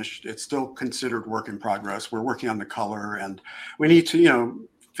being finished. It's still considered work in progress. We're working on the color, and we need to,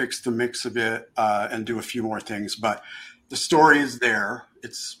 fix the mix a bit and do a few more things. But the story is there.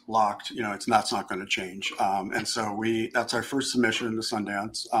 It's locked. It's not going to change. And so that's our first submission to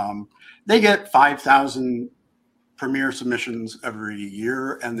Sundance. They get 5,000 premiere submissions every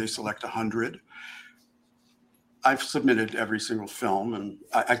year, and they select 100. I've submitted every single film, and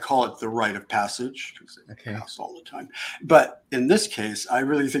I call it the rite of passage because they pass all the time. But in this case, I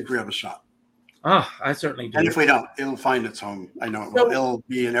really think we have a shot. Oh, I certainly do. And if we don't, it'll find its home. I know it will. It'll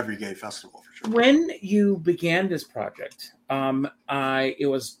be in every gay festival for sure. When you began this project, it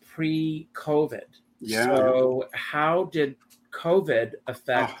was pre-COVID. Yeah. So how did COVID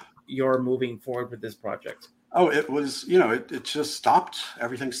affect your moving forward with this project? Oh, it was, it just stopped.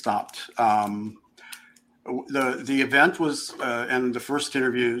 Everything stopped. The event was, and the first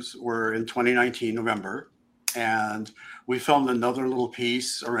interviews were in 2019, November. And we filmed another little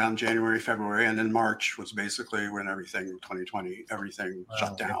piece around January, February. And then March was basically when 2020, everything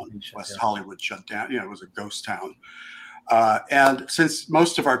shut down. West Hollywood shut down. It was a ghost town. And since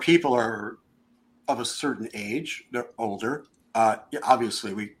most of our people are of a certain age, they're older,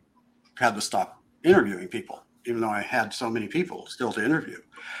 obviously we had to stop interviewing people, even though I had so many people still to interview.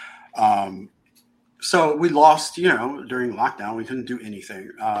 So we lost, during lockdown, we couldn't do anything.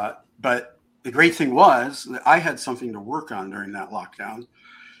 But the great thing was that I had something to work on during that lockdown.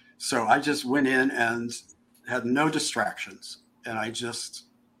 So I just went in and had no distractions. And I just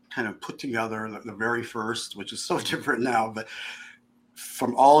kind of put together the very first, which is so different now, but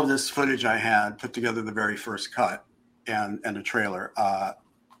from all of this footage I had, put together the very first cut and a trailer.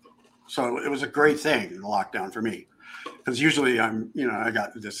 So it was a great thing in the lockdown for me. Because usually I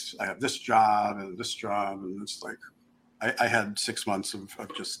have this job, and it's like I had 6 months of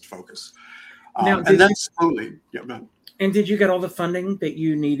just focus. Now, and then slowly, yeah. Go ahead. And did you get all the funding that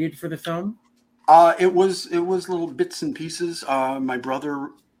you needed for the film? It was little bits and pieces. My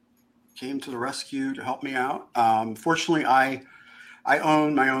brother came to the rescue to help me out. Fortunately, I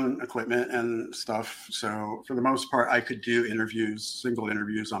own my own equipment and stuff, so for the most part, I could do single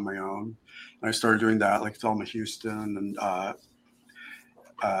interviews on my own. And I started doing that, like Thelma Houston and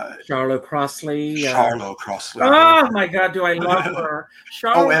Charlotte Crossley. Charlotte Crossley. Oh my God, do I love her!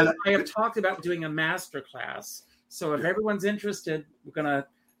 Charlotte, and I have talked about doing a master class. So if everyone's interested, we're gonna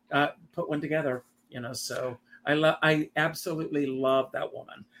put one together. So I absolutely love that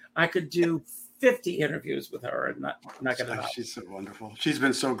woman. I could do 50 interviews with her and not get enough. She's so wonderful. She's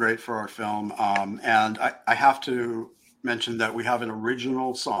been so great for our film. And I have to mention that we have an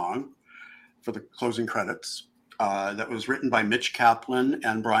original song for the closing credits that was written by Mitch Kaplan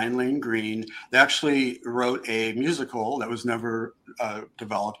and Brian Lane Green. They actually wrote a musical that was never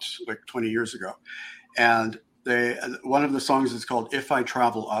developed like 20 years ago. And one of the songs is called If I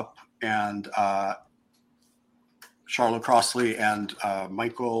Travel Up. And Charlotte Crossley and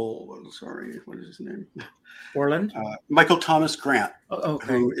Michael. Sorry, what is his name? Orland. Michael Thomas Grant, okay.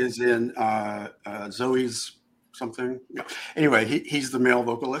 who is in Zoe's something. Anyway, he's the male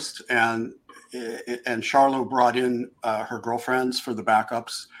vocalist, and Charlo brought in her girlfriends for the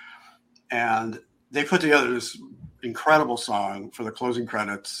backups, and they put together this incredible song for the closing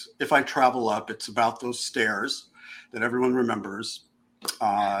credits. If I Travel Up, it's about those stairs that everyone remembers,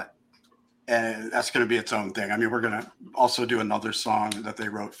 and that's going to be its own thing. I mean, we're going to also do another song that they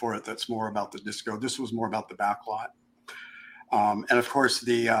wrote for it that's more about the disco. This was more about the backlot, and of course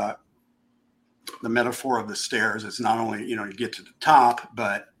the metaphor of the stairs is not only, you get to the top,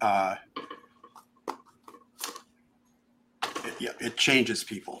 but it changes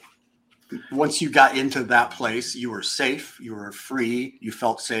people. Once you got into that place, you were safe, you were free, you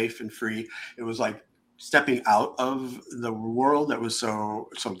felt safe and free. It was like stepping out of the world that was so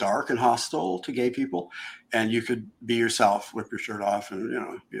dark and hostile to gay people, and you could be yourself, whip your shirt off,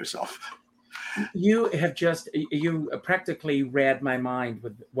 and be yourself. You practically read my mind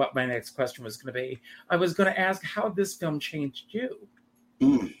with what my next question was going to be. I was going to ask how this film changed you.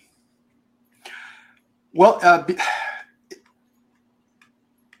 Well,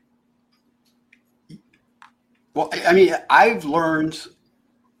 I mean, I've learned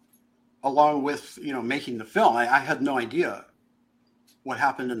along with, making the film, I had no idea what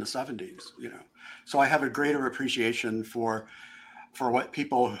happened in the 70s, So I have a greater appreciation for what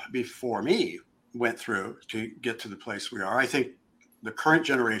people before me went through to get to the place we are. I think the current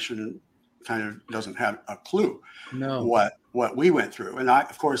generation kind of doesn't have a clue what we went through. And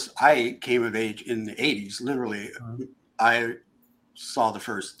of course, I came of age in the 80s. Literally, I saw the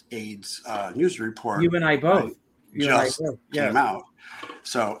first AIDS news report. You and I both. Came out.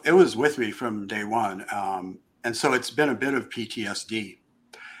 So it was with me from day one. And so it's been a bit of PTSD.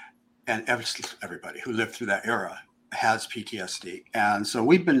 And everybody who lived through that era has PTSD. And so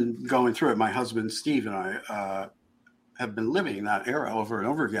we've been going through it. My husband, Steve, and I have been living that era over and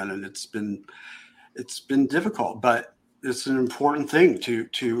over again. And it's been difficult, but it's an important thing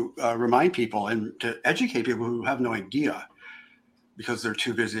to remind people and to educate people who have no idea because they're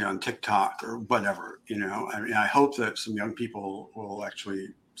too busy on TikTok or whatever, I mean, I hope that some young people will actually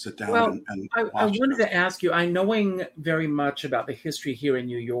sit down and I wanted to ask you, I'm knowing very much about the history here in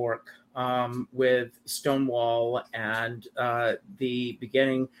New York with Stonewall and the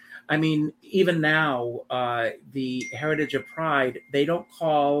beginning. I mean, even now, the Heritage of Pride, they don't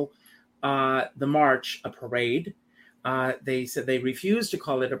call the march a parade. They said they refuse to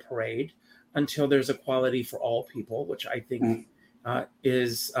call it a parade until there's equality for all people, which I think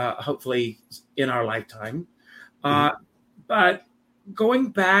is hopefully in our lifetime. But going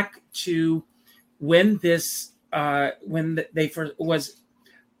back to when this, when they first was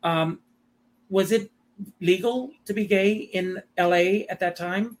it legal to be gay in LA at that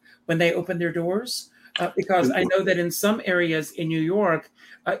time when they opened their doors? Because I know that in some areas in New York,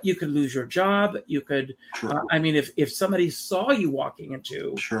 you could lose your job. You could, I mean, if somebody saw you walking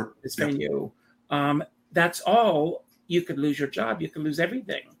into this venue, that's all. You could lose your job. You could lose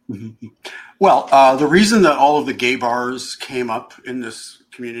everything. Well, the reason that all of the gay bars came up in this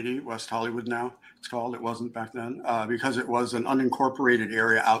community, West Hollywood now, it's called, it wasn't back then, because it was an unincorporated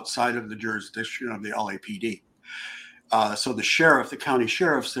area outside of the jurisdiction of the LAPD. So the county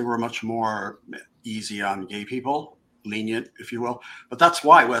sheriffs, they were much more easy on gay people, lenient, if you will. But that's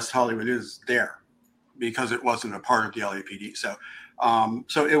why West Hollywood is there, because it wasn't a part of the LAPD. So,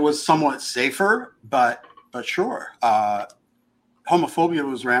 so it was somewhat safer, but sure, homophobia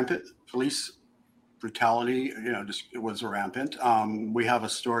was rampant. Police brutality, it was rampant. We have a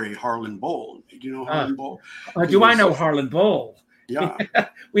story, Harlan Bowl. Do you know Harlan Bowl? Do I know Harlan Bowl? Yeah.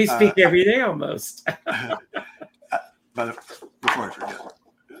 We speak every day almost. But before I forget.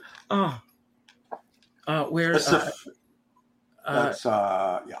 Where's that's that's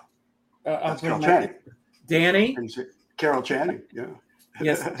Carol Channing. Danny? Carol Channing, yeah.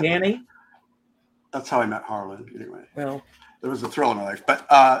 Yes, Danny. That's how I met Harlan, anyway. Well, it was a thrill in my life. But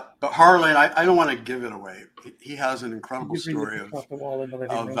Harlan, I don't want to give it away. He has an incredible story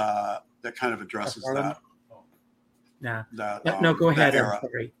that kind of addresses that. No, go ahead. I'm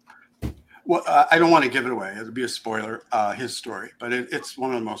sorry. Well, I don't want to give it away. It'll be a spoiler, his story. But it's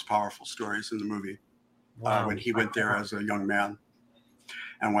one of the most powerful stories in the movie. Wow. When he went there as a young man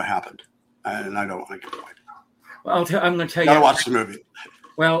and what happened. And I don't want to give it away. Well, I'm going to tell you. Gotta watch the movie.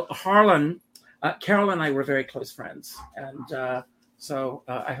 Well, Harlan, Carol and I were very close friends. And so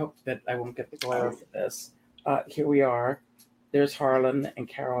I hope that I won't get the glare for this. Here we are. There's Harlan and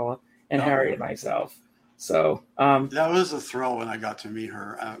Carol and Harry and myself. So that was a thrill when I got to meet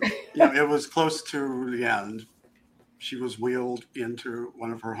her. It was close to the end, she was wheeled into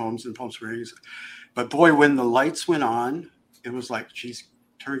one of her homes in Palm Springs. But boy, when the lights went on, it was like she's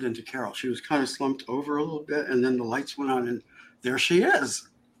turned into Carol. She was kind of slumped over a little bit, and then the lights went on, and there she is,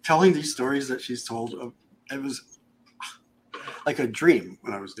 telling these stories that she's told. It was like a dream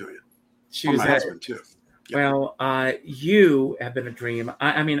when I was doing it. She for was my at- husband too. Well, you have been a dream.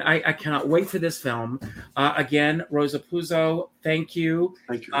 I cannot wait for this film. Again, Rosa Puzo, thank you.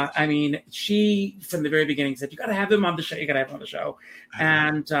 Thank you. She, from the very beginning, said, you got to have him on the show. You got to have him on the show.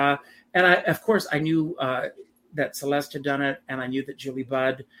 And of course, I knew that Celeste had done it, and I knew that Julie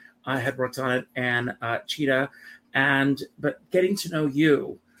Budd had worked on it, and Cheetah. But getting to know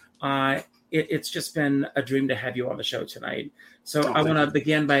you, it's just been a dream to have you on the show tonight. So I want to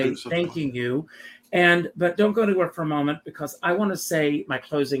begin by thanking you. But don't go anywhere for a moment, because I want to say my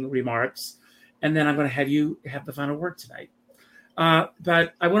closing remarks, and then I'm going to have you have the final word tonight.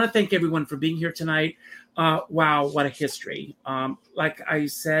 But I want to thank everyone for being here tonight. Wow, what a history. Like I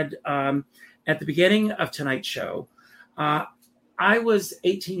said at the beginning of tonight's show, I was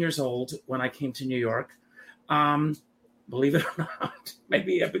 18 years old when I came to New York. Believe it or not,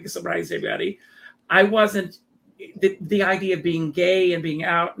 maybe a big surprise to everybody. I wasn't, the idea of being gay and being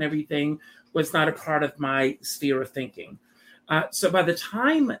out and everything was not a part of my sphere of thinking. So by the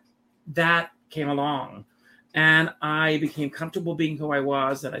time that came along and I became comfortable being who I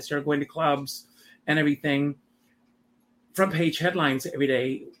was, and I started going to clubs and everything, front page headlines every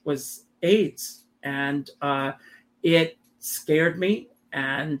day was AIDS. And it scared me,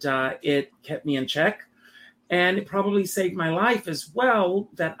 and it kept me in check. And it probably saved my life as well,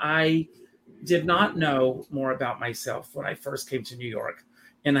 that I did not know more about myself when I first came to New York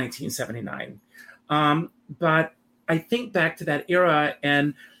in 1979. But I think back to that era,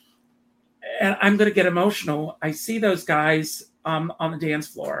 and I'm going to get emotional. I see those guys on the dance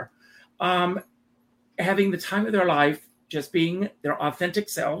floor having the time of their life, just being their authentic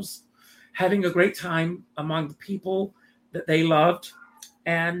selves, having a great time among the people that they loved,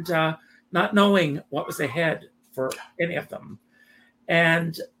 and not knowing what was ahead for any of them.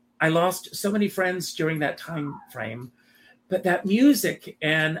 And I lost so many friends during that time frame. But that music,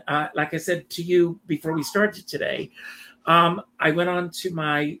 and like I said to you before we started today, I went on to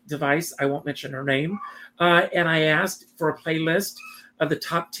my device, I won't mention her name, and I asked for a playlist of the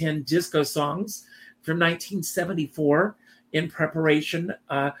top 10 disco songs from 1974 in preparation,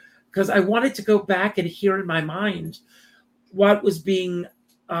 because I wanted to go back and hear in my mind what was being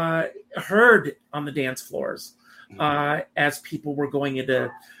heard on the dance floors as people were going into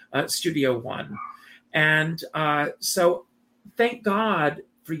Studio One. And so thank God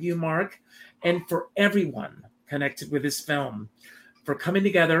for you, Marc, and for everyone connected with this film for coming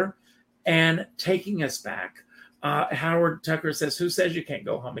together and taking us back. Howard Tucker says, who says you can't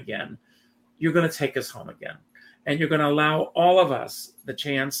go home again? You're going to take us home again. And you're going to allow all of us the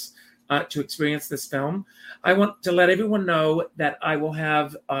chance to experience this film. I want to let everyone know that I will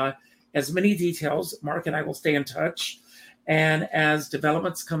have as many details. Marc and I will stay in touch. And as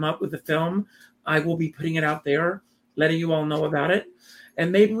developments come up with the film, I will be putting it out there, letting you all know about it.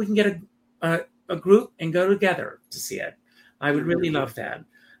 And maybe we can get a group and go together to see it. I would really love that.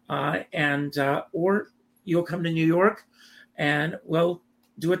 Or you'll come to New York and we'll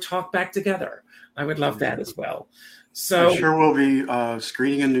do a talk back together. I would love that as well. So I'm sure we'll be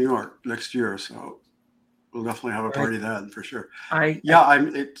screening in New York next year. So we'll definitely have a party then for sure. I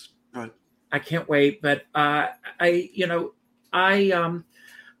can't wait, but I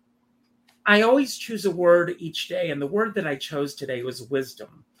always choose a word each day, and the word that I chose today was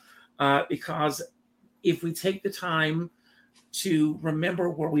wisdom, because if we take the time to remember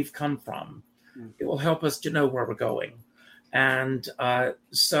where we've come from, it will help us to know where we're going. And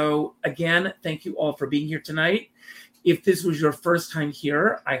so again, thank you all for being here tonight. If this was your first time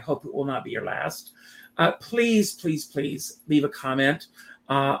here, I hope it will not be your last. Please, please, please leave a comment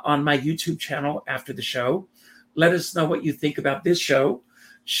on my YouTube channel after the show. Let us know what you think about this show.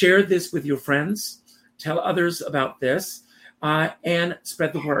 Share this with your friends. Tell others about this, and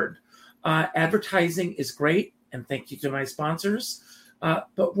spread the word. Advertising is great, and thank you to my sponsors,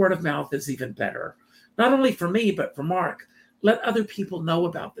 but word of mouth is even better. Not only for me, but for Marc. Let other people know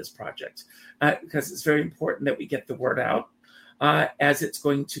about this project, because it's very important that we get the word out, as it's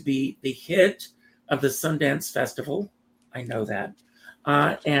going to be the hit of the Sundance Festival. I know that.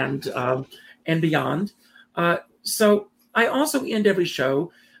 And beyond. So I also end every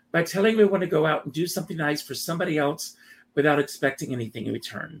show by telling everyone to go out and do something nice for somebody else without expecting anything in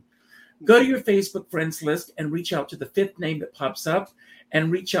return. Go to your Facebook friends list and reach out to the fifth name that pops up,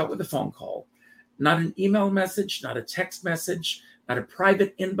 and reach out with a phone call. Not an email message, not a text message, not a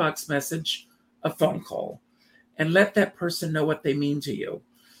private inbox message, a phone call. and let that person know what they mean to you.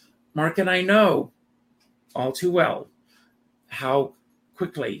 Mark and I know all too well how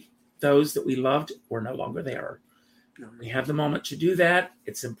quickly those that we loved were no longer there. We have the moment to do that.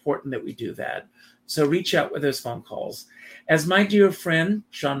 It's important that we do that. So reach out with those phone calls. As my dear friend,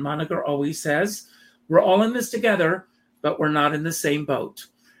 Sean Moniger, always says, we're all in this together, but we're not in the same boat.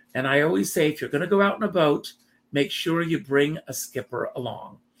 And I always say, if you're going to go out in a boat, make sure you bring a skipper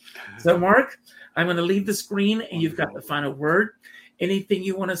along. So, Mark, I'm going to leave the screen, and you've got the final word. Anything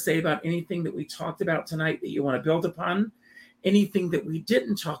you want to say about anything that we talked about tonight that you want to build upon? Anything that we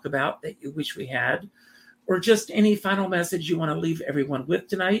didn't talk about that you wish we had? Or just any final message you want to leave everyone with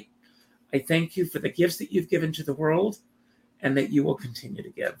tonight? I thank you for the gifts that you've given to the world and that you will continue to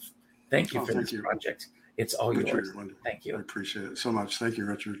give. Thank you for this project. It's all yours. Thank you. I appreciate it so much. Thank you,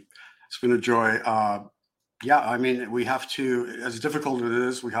 Richard. It's been a joy. Yeah, I mean, we have to, as difficult as it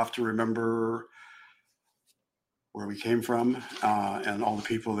is, we have to remember where we came from and all the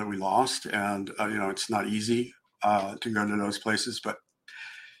people that we lost. And, it's not easy to go to those places, but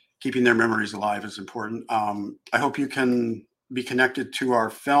keeping their memories alive is important. I hope you can be connected to our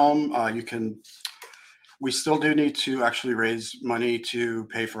film. We still do need to actually raise money to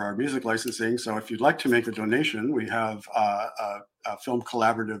pay for our music licensing. So if you'd like to make a donation, we have a film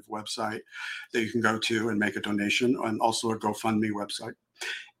collaborative website that you can go to and make a donation, and also a GoFundMe website.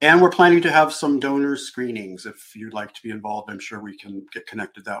 And we're planning to have some donor screenings. If you'd like to be involved, I'm sure we can get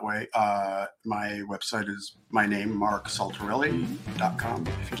connected that way. My website is my name, marksaltarelli.com,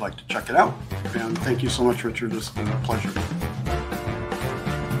 if you'd like to check it out. And thank you so much, Richard. This has been a pleasure.